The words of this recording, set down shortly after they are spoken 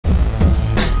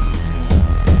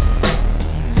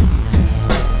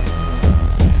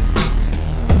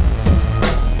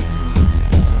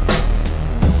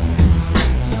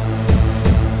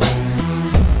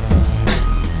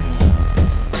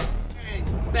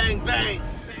Bang, bang.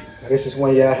 Now this is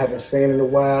one y'all haven't seen in a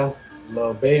while,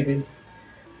 Lil Baby,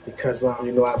 because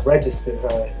you know, I registered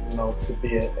her, you know, to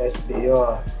be an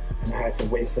SBR, and I had to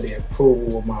wait for the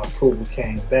approval. When my approval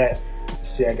came back, you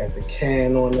see I got the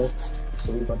can on her,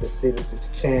 so we about to see what this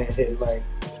can hit like.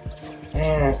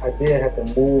 And I did have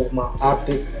to move my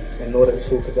optic in order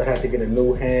to, because I had to get a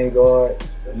new handguard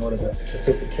in order to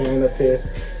fit the can up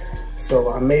here.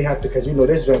 So I may have to, because you know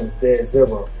this joint was dead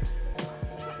zero.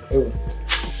 It was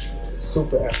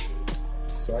super accurate.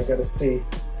 So I gotta see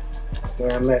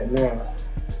where I'm at now.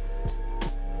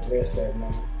 Where it's at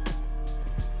now.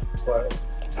 But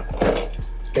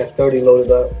got 30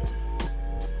 loaded up.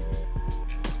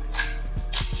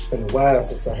 It's been a while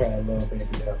since I had a Lil Baby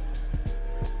up.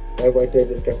 That right there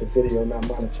just got the video not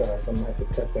monetized. I'm gonna have to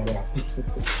cut that out.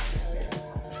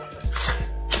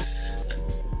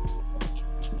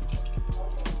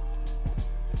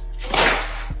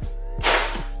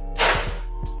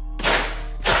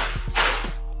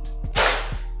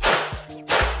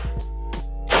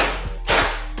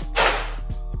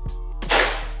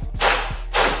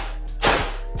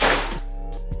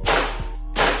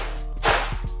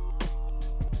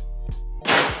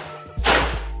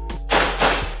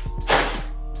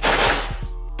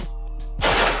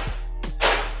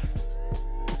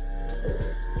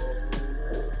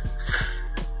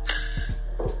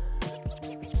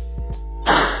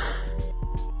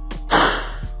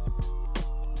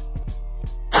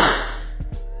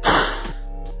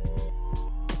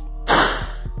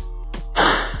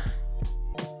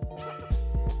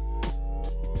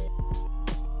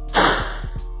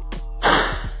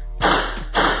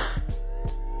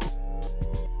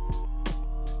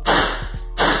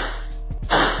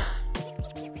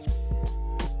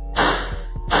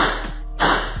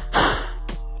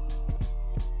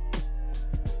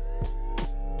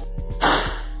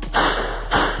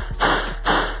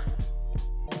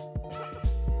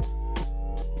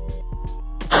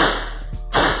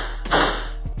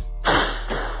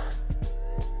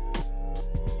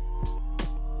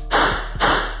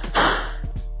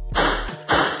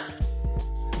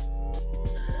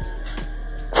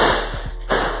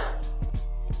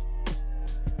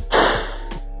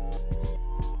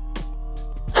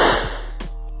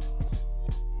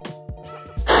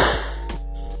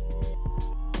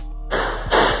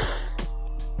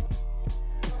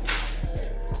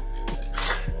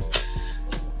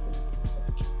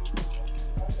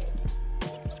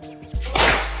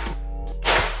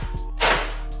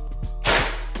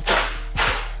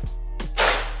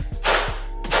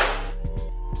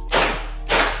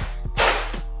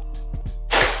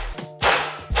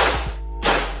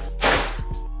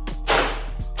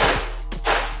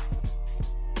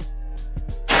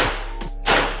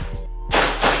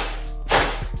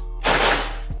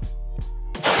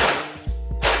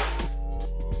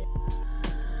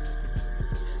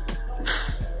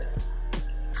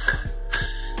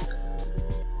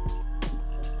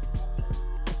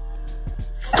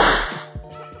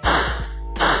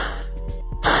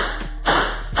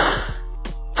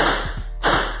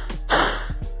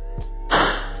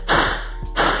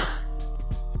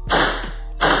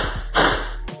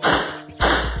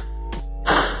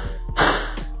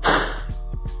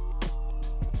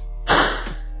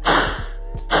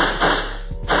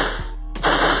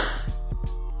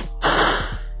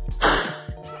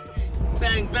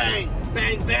 Bang, bang,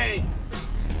 bang, bang.